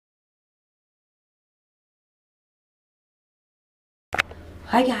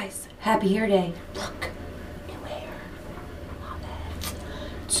Hi guys, happy hair day. Look, new hair. Love it.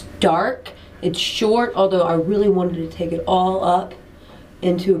 It's dark, it's short, although I really wanted to take it all up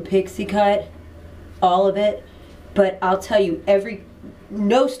into a pixie cut, all of it. But I'll tell you,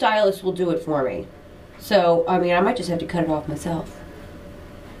 no stylist will do it for me. So, I mean, I might just have to cut it off myself.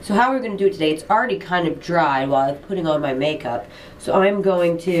 So how we're going to do it today, it's already kind of dry while I'm putting on my makeup. So I'm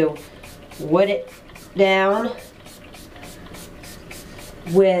going to wet it down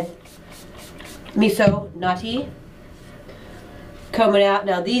with miso nati, comb it out.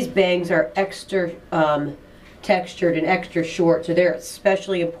 Now these bangs are extra textured and extra short, so they're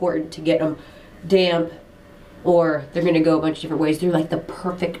especially important to get them damp, or they're going to go a bunch of different ways. They're like the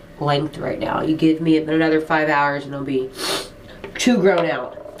perfect length right now. You give me another 5 hours and they'll be too grown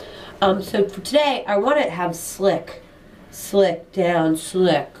out. So for today, I want to have slick down,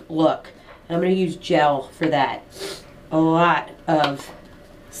 slick look. And I'm going to use gel for that. A lot of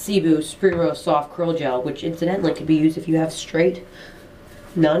Cibu Spring Rose Soft Curl Gel, which incidentally can be used if you have straight,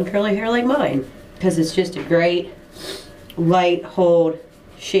 non-curly hair like mine, because it's just a great light hold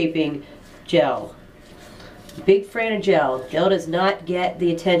shaping gel. Big fan of gel. Gel does not get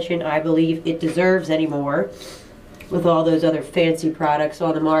the attention I believe it deserves anymore with all those other fancy products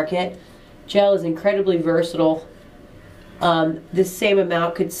on the market. Gel is incredibly versatile. This same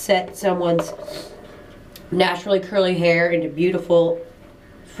amount could set someone's naturally curly hair into beautiful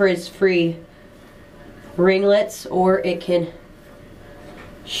frizz-free ringlets, or it can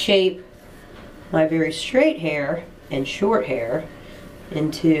shape my very straight hair and short hair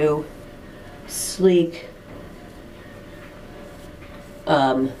into sleek,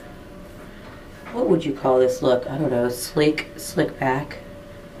 what would you call this look? I don't know, slick back.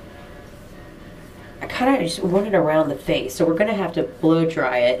 I kind of just want it around the face, so we're going to have to blow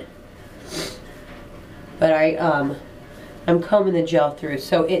dry it. But I'm combing the gel through,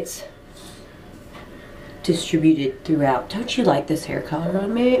 so it's distributed throughout. Don't you like this hair color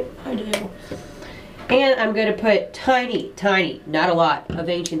on me? I do. And I'm going to put tiny, not a lot, of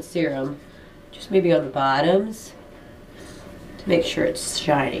ancient serum, just maybe on the bottoms, to make sure it's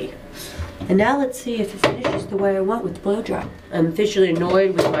shiny. And now let's see if it finishes the way I want with the blow dry. I'm officially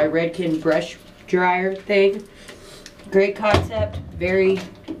annoyed with my Redken brush dryer thing. Great concept, very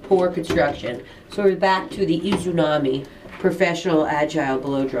poor construction. So we're back to the Izunami Professional Agile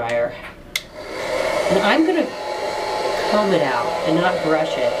Blow Dryer. And I'm going to comb it out and not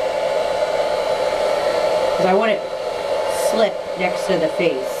brush it, because I want it slick next to the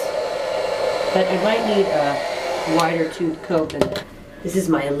face. But I might need a wider tooth comb than that. This is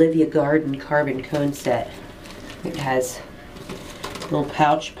my Olivia Garden carbon cone set. It has little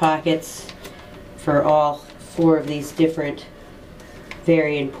pouch pockets for all 4 of these different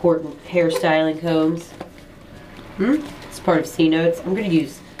very important hairstyling combs. It's part of C Notes. I'm going to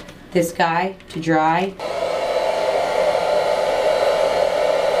use this guy to dry.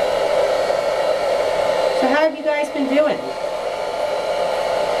 So how have you guys been doing?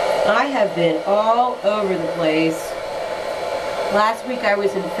 I have been all over the place. Last week I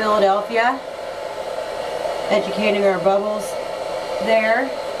was in Philadelphia educating our bubbles there.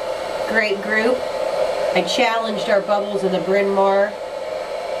 Great group. I challenged our bubbles in the Bryn Mawr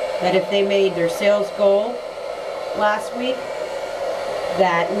that if they made their sales goal last week,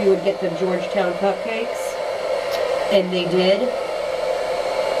 that we would get them Georgetown cupcakes, and they did.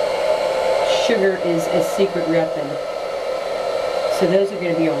 Sugar is a secret weapon, so those are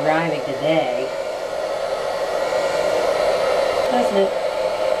going to be arriving today. Doesn't it?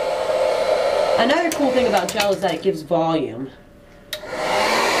 Another cool thing about gel is that it gives volume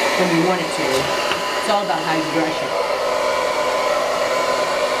when you want it to. It's all about how you brush it.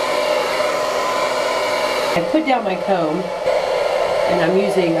 I put down my comb, and I'm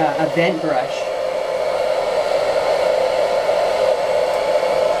using a vent brush.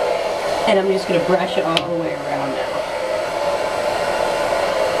 And I'm just going to brush it all the way around now.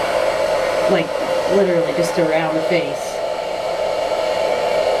 Like, literally just around the face.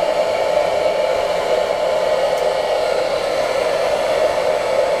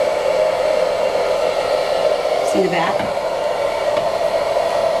 See the back?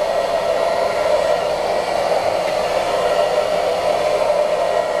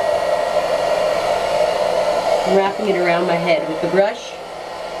 I'm wrapping it around my head with the brush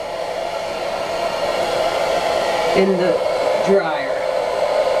in the dryer.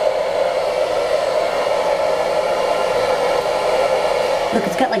 Look,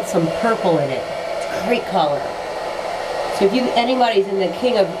 it's got like some purple in it. It's a great color. So if anybody's in the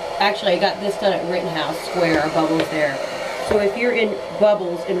King of, actually I got this done at Rittenhouse Square, our bubbles there. So if you're in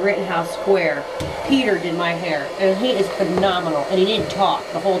Bubbles in Rittenhouse Square, Peter did my hair, and he is phenomenal, and he didn't talk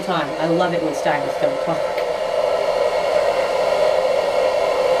the whole time. I love it when stylists don't talk.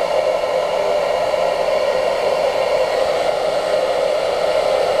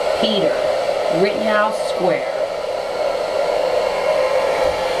 Peter, Rittenhouse Square.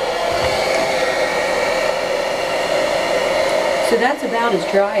 So that's about as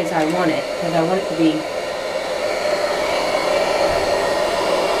dry as I want it, because I want it to be.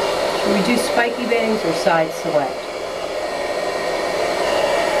 Should we do spiky bangs or side select?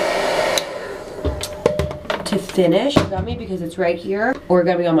 To finish, got me because it's right here, or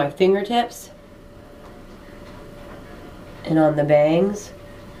gonna be on my fingertips and on the bangs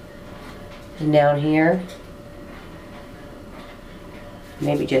and down here.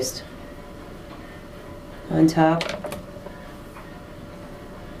 Maybe just on top.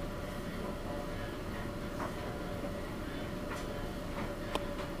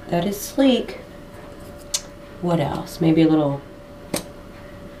 That is sleek. What else? Maybe a little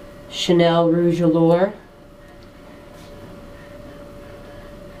Chanel Rouge Allure.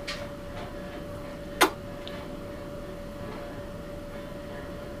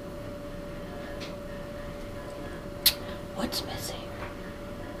 What's missing?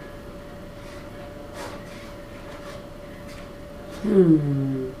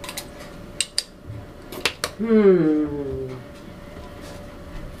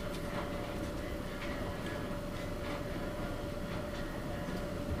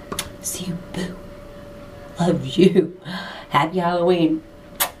 Cibu loves you. Happy Halloween.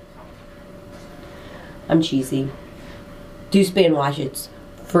 I'm cheesy. Do span washes.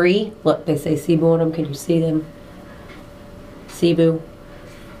 Free. Look, they say Cibu on them. Can you see them? Cibu.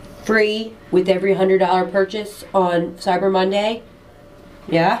 Free with every $100 purchase on Cyber Monday.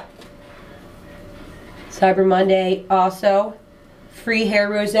 Yeah. Cyber Monday also. Free hair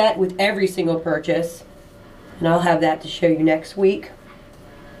rosette with every single purchase. And I'll have that to show you next week.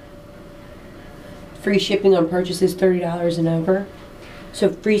 Free shipping on purchases $30 and over. So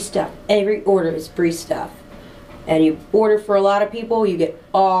free stuff. Every order is free stuff. And you order for a lot of people, you get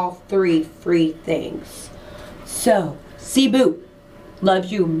all 3 free things. So, Cibu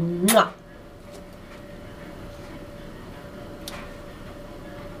loves you. Mwah.